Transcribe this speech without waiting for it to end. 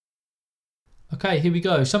Okay, here we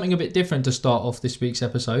go. Something a bit different to start off this week's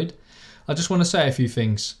episode. I just want to say a few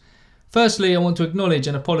things. Firstly, I want to acknowledge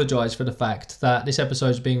and apologise for the fact that this episode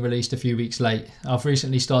is being released a few weeks late. I've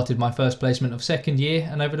recently started my first placement of second year,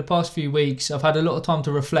 and over the past few weeks I've had a lot of time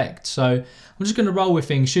to reflect, so I'm just going to roll with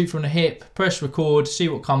things, shoot from the hip, press record, see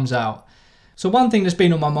what comes out. So one thing that's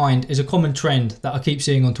been on my mind is a common trend that I keep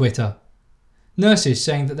seeing on Twitter. Nurses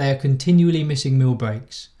saying that they are continually missing meal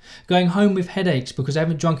breaks, going home with headaches because they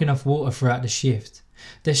haven't drunk enough water throughout the shift.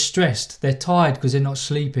 They're stressed, they're tired because they're not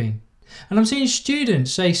sleeping. And I'm seeing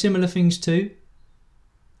students say similar things too.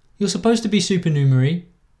 You're supposed to be supernumerary.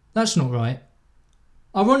 That's not right.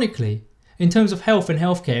 Ironically, in terms of health and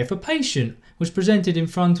healthcare, if a patient was presented in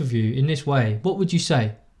front of you in this way, what would you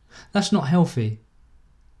say? That's not healthy.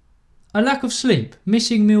 A lack of sleep,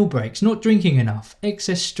 missing meal breaks, not drinking enough,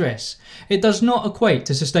 excess stress. It does not equate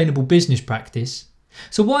to sustainable business practice.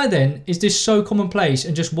 So why then is this so commonplace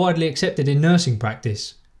and just widely accepted in nursing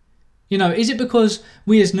practice? You know, is it because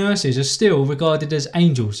we as nurses are still regarded as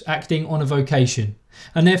angels acting on a vocation,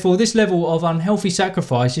 and therefore this level of unhealthy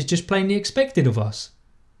sacrifice is just plainly expected of us?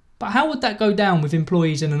 But how would that go down with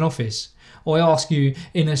employees in an office, or I ask you,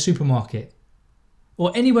 in a supermarket,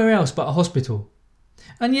 or anywhere else but a hospital?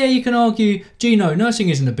 And yeah, you can argue, gee no, nursing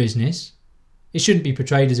isn't a business. It shouldn't be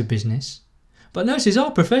portrayed as a business. But nurses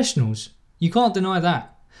are professionals. You can't deny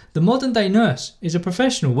that. The modern day nurse is a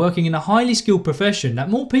professional working in a highly skilled profession that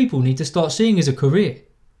more people need to start seeing as a career.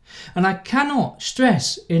 And I cannot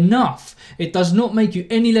stress enough, it does not make you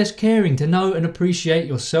any less caring to know and appreciate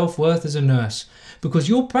your self-worth as a nurse, because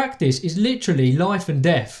your practice is literally life and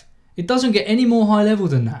death. It doesn't get any more high level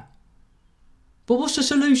than that. But what's the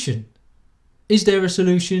solution? Is there a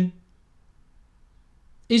solution?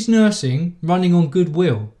 Is nursing running on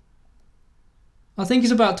goodwill? I think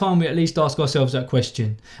it's about time we at least ask ourselves that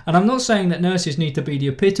question. And I'm not saying that nurses need to be the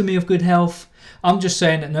epitome of good health. I'm just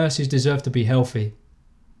saying that nurses deserve to be healthy.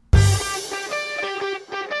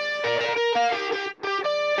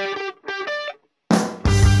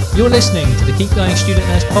 You're listening to the Keep Going Student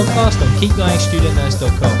Nurse podcast on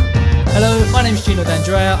keepgoingstudentnurse.com. Hello, my name is Gino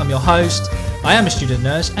D'Andrea. I'm your host. I am a student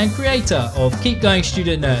nurse and creator of Keep Going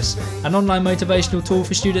Student Nurse, an online motivational tool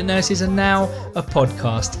for student nurses, and now a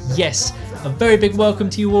podcast. Yes, a very big welcome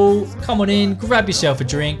to you all. Come on in, grab yourself a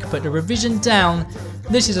drink, put the revision down.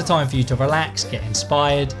 This is a time for you to relax, get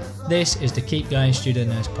inspired. This is the Keep Going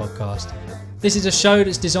Student Nurse podcast. This is a show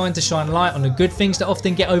that's designed to shine light on the good things that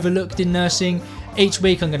often get overlooked in nursing. Each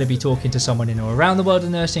week I'm going to be talking to someone in or around the world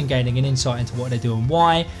of nursing, gaining an insight into what they do and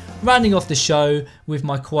why, rounding off the show with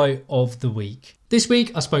my quote of the week. This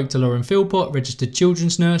week I spoke to Lauren Philpott, registered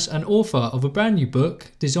children's nurse and author of a brand new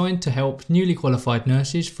book designed to help newly qualified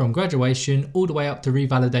nurses from graduation all the way up to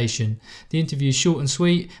revalidation. The interview is short and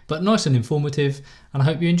sweet, but nice and informative, and I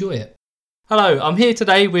hope you enjoy it. Hello, I'm here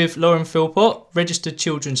today with Lauren Philpott, registered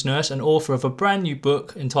children's nurse and author of a brand new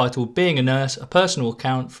book entitled Being a Nurse, a Personal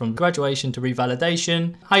Account from Graduation to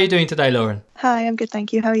Revalidation. How are you doing today, Lauren? Hi, I'm good,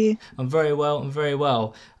 thank you. How are you? I'm very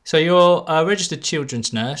well. So you're a registered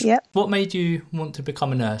children's nurse. Yep. What made you want to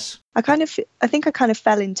become a nurse? I think I kind of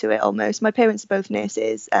fell into it almost. My parents are both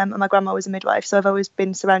nurses, and my grandma was a midwife, so I've always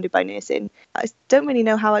been surrounded by nursing. I don't really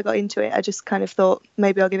know how I got into it. I just kind of thought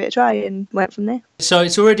maybe I'll give it a try and went from there. So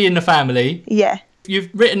it's already in the family. Yeah. You've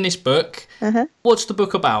written this book. Uh-huh. What's the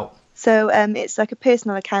book about? So it's like a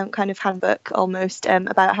personal account kind of handbook almost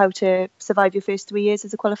about how to survive your first 3 years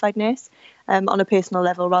as a qualified nurse on a personal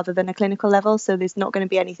level rather than a clinical level. So there's not going to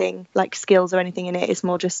be anything like skills or anything in it. It's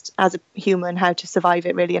more just as a human how to survive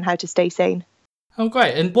it really and how to stay sane. Oh,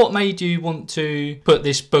 great. And what made you want to put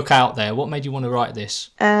this book out there? What made you want to write this?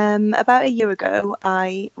 About a year ago,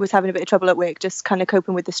 I was having a bit of trouble at work, just kind of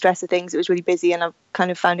coping with the stress of things. It was really busy and I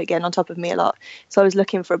kind of found it getting on top of me a lot. So I was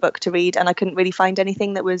looking for a book to read and I couldn't really find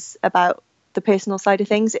anything that was about the personal side of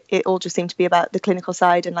things. It all just seemed to be about the clinical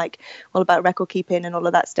side and like all about record keeping and all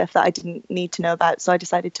of that stuff that I didn't need to know about. So I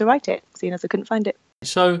decided to write it, seeing as I couldn't find it.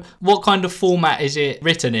 So what kind of format is it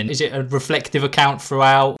written in? Is it a reflective account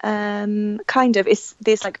throughout? Kind of.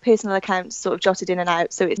 There's like personal accounts sort of jotted in and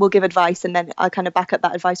out. So it will give advice and then I kind of back up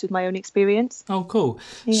that advice with my own experience. Oh, cool.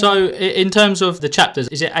 Yeah. So in terms of the chapters,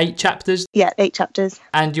 is it 8 chapters? Yeah, 8 chapters.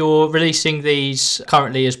 And you're releasing these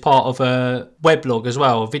currently as part of a weblog as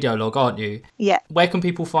well, a video log, aren't you? Yeah. Where can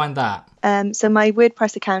people find that? So my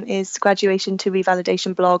WordPress account is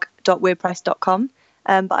graduation2revalidationblog.wordpress.com.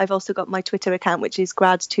 But I've also got my Twitter account, which is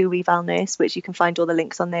grads2revalnurse, which you can find all the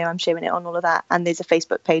links on there. I'm sharing it on all of that. And there's a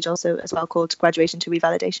Facebook page also as well called Graduation to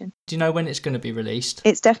Revalidation. Do you know when it's going to be released?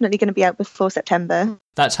 It's definitely going to be out before September.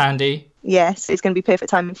 That's handy. Yes, it's going to be perfect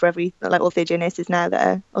timing for all third year nurses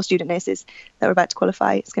now or student nurses that are about to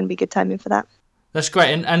qualify. It's going to be good timing for that. That's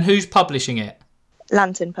great. And who's publishing it?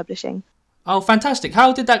 Lantern Publishing. Oh, fantastic.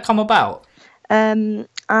 How did that come about?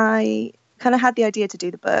 I kind of had the idea to do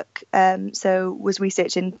the book, so was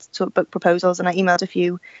researching sort of book proposals, and I emailed a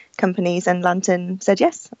few companies, and Lantern said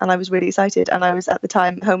yes, and I was really excited. And I was at the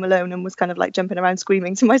time home alone and was kind of like jumping around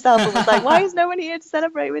screaming to myself and was like, why is no one here to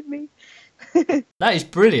celebrate with me? That is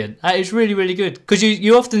brilliant. That is really, really good. Because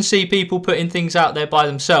you often see people putting things out there by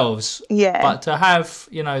themselves. Yeah. But to have,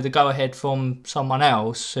 the go-ahead from someone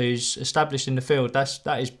else who's established in the field,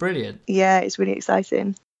 that is brilliant. Yeah, it's really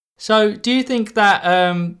exciting. So do you think that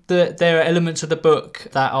there are elements of the book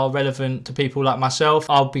that are relevant to people like myself?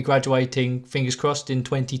 I'll be graduating, fingers crossed, in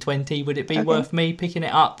 2020. Would it be worth me picking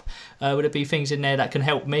it up? Would it be things in there that can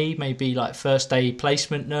help me, maybe like first day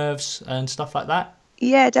placement nerves and stuff like that?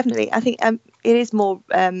 Yeah, definitely. I think it is more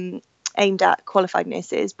aimed at qualified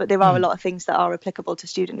nurses, but there are a lot of things that are applicable to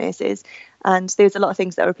student nurses, and there's a lot of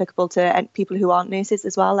things that are applicable to people who aren't nurses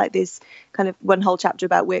as well. Like there's kind of one whole chapter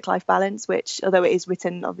about work-life balance, which, although it is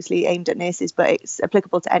written obviously aimed at nurses, but it's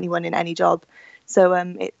applicable to anyone in any job. So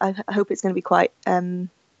I hope it's going to be quite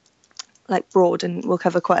broad, and will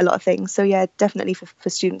cover quite a lot of things. So yeah, definitely for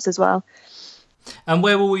students as well. And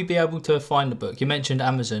where will we be able to find the book? You mentioned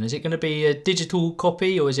Amazon. Is it going to be a digital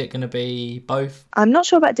copy, or is it going to be both? I'm not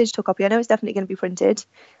sure about digital copy. I know it's definitely going to be printed,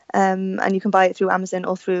 and you can buy it through Amazon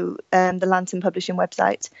or through the Lantern Publishing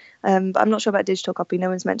website. But I'm not sure about digital copy. No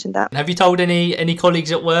one's mentioned that. Have you told any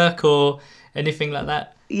colleagues at work or anything like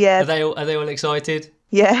that? Yeah. Are they all excited?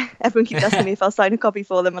 Yeah, everyone keeps asking me if I'll sign a copy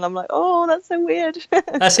for them, and I'm like, oh, that's so weird.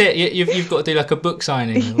 That's it. You've got to do like a book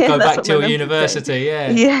signing. Go back to your university. Yeah.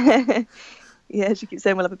 Yeah. Yeah, she keeps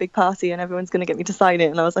saying we'll have a big party and everyone's going to get me to sign it.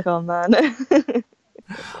 And I was like, oh, man.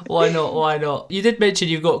 Why not? You did mention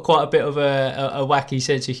you've got quite a bit of a wacky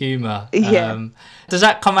sense of humour. Yeah. Does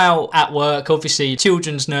that come out at work? Obviously,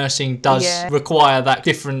 children's nursing does require that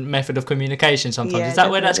different method of communication sometimes. Yeah, Is that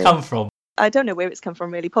where that's come from? I don't know where it's come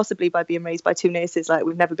from, really. Possibly by being raised by two nurses. Like,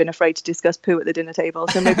 we've never been afraid to discuss poo at the dinner table.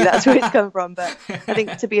 So maybe that's where it's come from. But I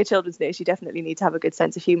think to be a children's nurse, you definitely need to have a good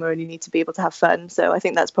sense of humour, and you need to be able to have fun. So I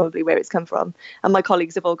think that's probably where it's come from. And my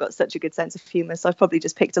colleagues have all got such a good sense of humour. So I've probably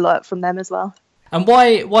just picked a lot up from them as well. And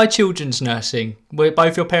why children's nursing? Were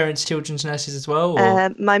both your parents children's nurses as well?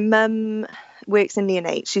 My mum works in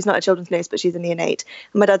neonate. She's not a children's nurse, but she's a neonate.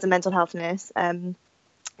 And my dad's a mental health nurse.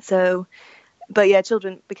 But yeah,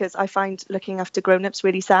 children, because I find looking after grown-ups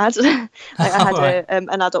really sad. I had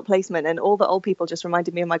an adult placement, and all the old people just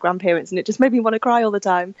reminded me of my grandparents, and it just made me want to cry all the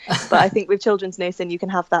time. But I think with children's nursing, you can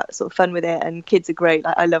have that sort of fun with it, and kids are great.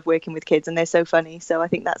 Like, I love working with kids, and they're so funny. So I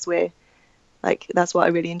think that's where, that's what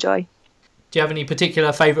I really enjoy. Do you have any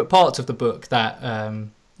particular favourite parts of the book that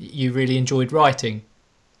you really enjoyed writing?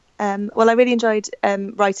 Well, I really enjoyed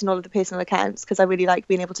writing all of the personal accounts, because I really like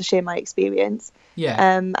being able to share my experience. Yeah.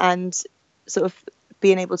 And sort of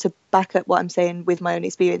being able to back up what I'm saying with my own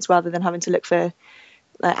experience, rather than having to look for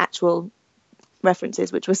actual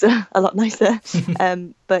references, which was a lot nicer.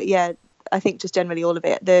 But yeah, I think just generally all of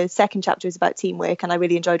it. The second chapter is about teamwork, and I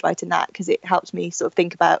really enjoyed writing that because it helped me sort of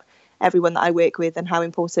think about everyone that I work with and how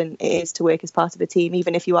important it is to work as part of a team,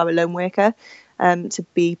 even if you are a lone worker. To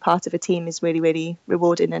be part of a team is really, really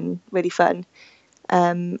rewarding and really fun.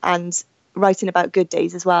 And writing about good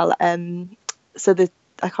days as well.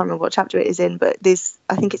 I can't remember what chapter it is in, but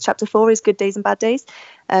I think it's chapter 4 is good days and bad days.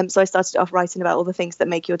 So I started off writing about all the things that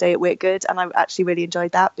make your day at work good. And I actually really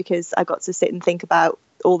enjoyed that, because I got to sit and think about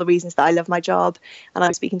all the reasons that I love my job. And I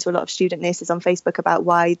was speaking to a lot of student nurses on Facebook about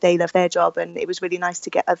why they love their job. And it was really nice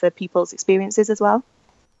to get other people's experiences as well.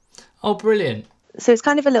 Oh, brilliant. So it's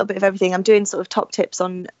kind of a little bit of everything. I'm doing sort of top tips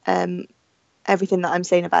on everything that I'm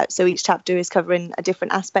saying about. So each chapter is covering a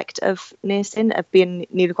different aspect of nursing, of being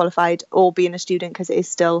newly qualified or being a student, because it is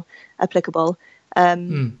still applicable.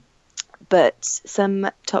 But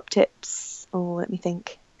some top tips, let me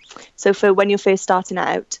think. So for when you're first starting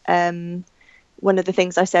out, one of the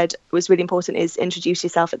things I said was really important is introduce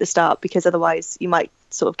yourself at the start, because otherwise you might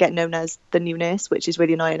sort of get known as the new nurse, which is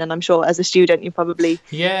really annoying. And I'm sure as a student, you probably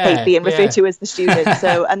hate being referred to as the student.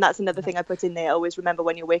 So, and that's another thing I put in there. Always remember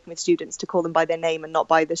when you're working with students to call them by their name and not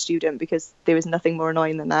by the student, because there is nothing more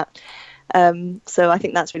annoying than that. So I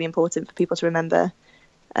think that's really important for people to remember.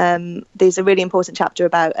 There's a really important chapter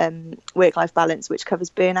about work-life balance, which covers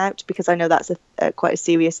burnout, because I know that's quite a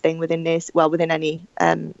serious thing within any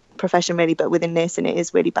profession really, but within nursing it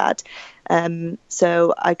is really bad.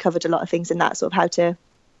 So I covered a lot of things in that, sort of how to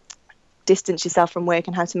distance yourself from work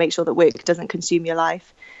and how to make sure that work doesn't consume your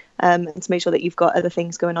life, and to make sure that you've got other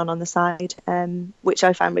things going on the side, which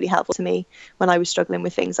I found really helpful to me when I was struggling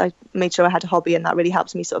with things. I made sure I had a hobby, and that really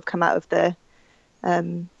helped me sort of come out of the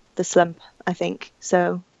the slump, I think.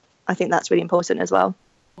 So I think that's really important as well.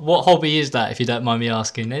 What hobby is that, if you don't mind me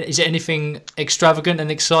asking? Is it anything extravagant and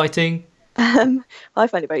exciting? I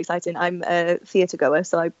find it very exciting. I'm a theatre goer,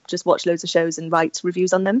 so I just watch loads of shows and write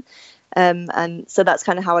reviews on them. And so that's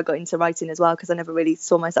kind of how I got into writing as well, because I never really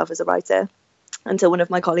saw myself as a writer until one of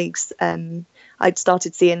my colleagues, I'd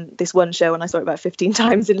started seeing this one show and I saw it about 15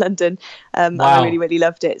 times in London. And I really, really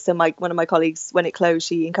loved it. So one of my colleagues, when it closed,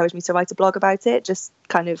 she encouraged me to write a blog about it, just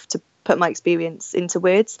kind of to put my experience into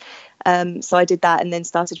words. So I did that and then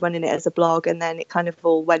started running it as a blog, and then it kind of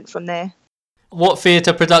all went from there. What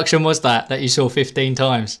theatre production was that you saw 15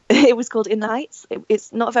 times? It was called In the Heights.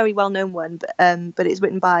 It's not a very well-known one, but it's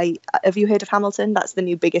written by, have you heard of Hamilton? That's the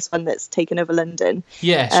new biggest one that's taken over London.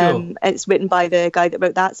 Yeah, sure. It's written by the guy that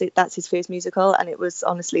wrote that. So that's his first musical, and it was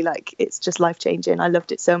honestly it's just life-changing. I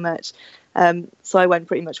loved it so much. So I went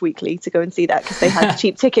pretty much weekly to go and see that, because they had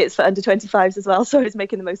cheap tickets for under 25s as well. So I was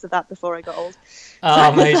making the most of that before I got old.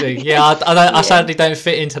 Oh, amazing. Yeah, I sadly don't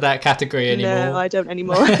fit into that category anymore. No, I don't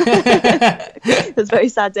anymore. It was a very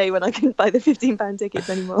sad day when I couldn't buy the £15 tickets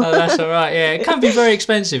anymore. Oh, that's all right. Yeah, it can be very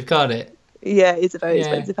expensive, can't it? Yeah, it's a very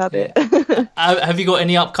expensive habit. Yeah. Have you got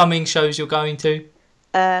any upcoming shows you're going to?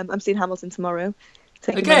 I'm seeing Hamilton tomorrow.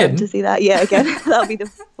 Taking my Again? mum to see that. Yeah, again. That'll be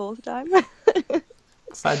the 4th time.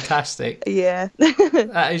 Fantastic. Yeah.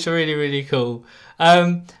 That is really, really cool.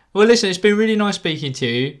 Well, listen, it's been really nice speaking to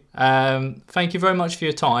you. Thank you very much for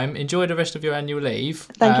your time. Enjoy the rest of your annual leave.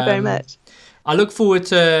 Thank you very much. I look forward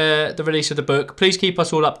to the release of the book. Please keep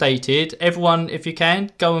us all updated. Everyone, if you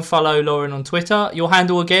can, go and follow Lauren on Twitter. Your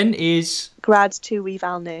handle again is?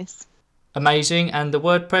 Grad2reval nurse. Amazing. And the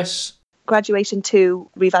WordPress? Graduation2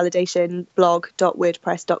 revalidation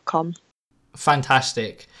blog.wordpress.com.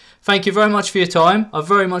 Fantastic. Thank you very much for your time. I'm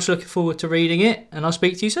very much looking forward to reading it, and I'll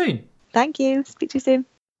speak to you soon. Thank you. Speak to you soon.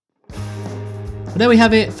 Well, there we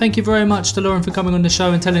have it. Thank you very much to Lauren for coming on the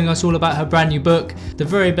show and telling us all about her brand new book. The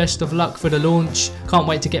very best of luck for the launch. Can't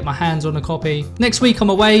wait to get my hands on a copy. Next week I'm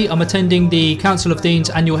away. I'm attending the Council of Deans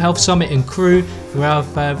Annual Health Summit in Crewe, where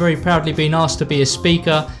I've very proudly been asked to be a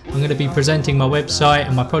speaker. I'm going to be presenting my website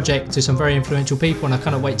and my project to some very influential people, and I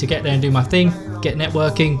cannot wait to get there and do my thing, get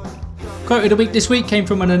networking. Quote of the week this week came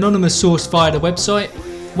from an anonymous source via the website.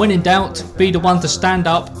 When in doubt, be the one to stand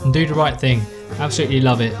up and do the right thing. Absolutely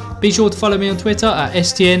love it. Be sure to follow me on Twitter at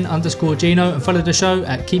stn_Gino and follow the show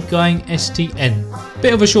at keepgoingstn.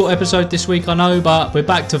 Bit of a short episode this week, I know, but we're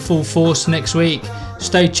back to full force next week.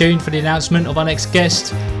 Stay tuned for the announcement of our next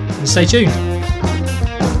guest, and stay tuned.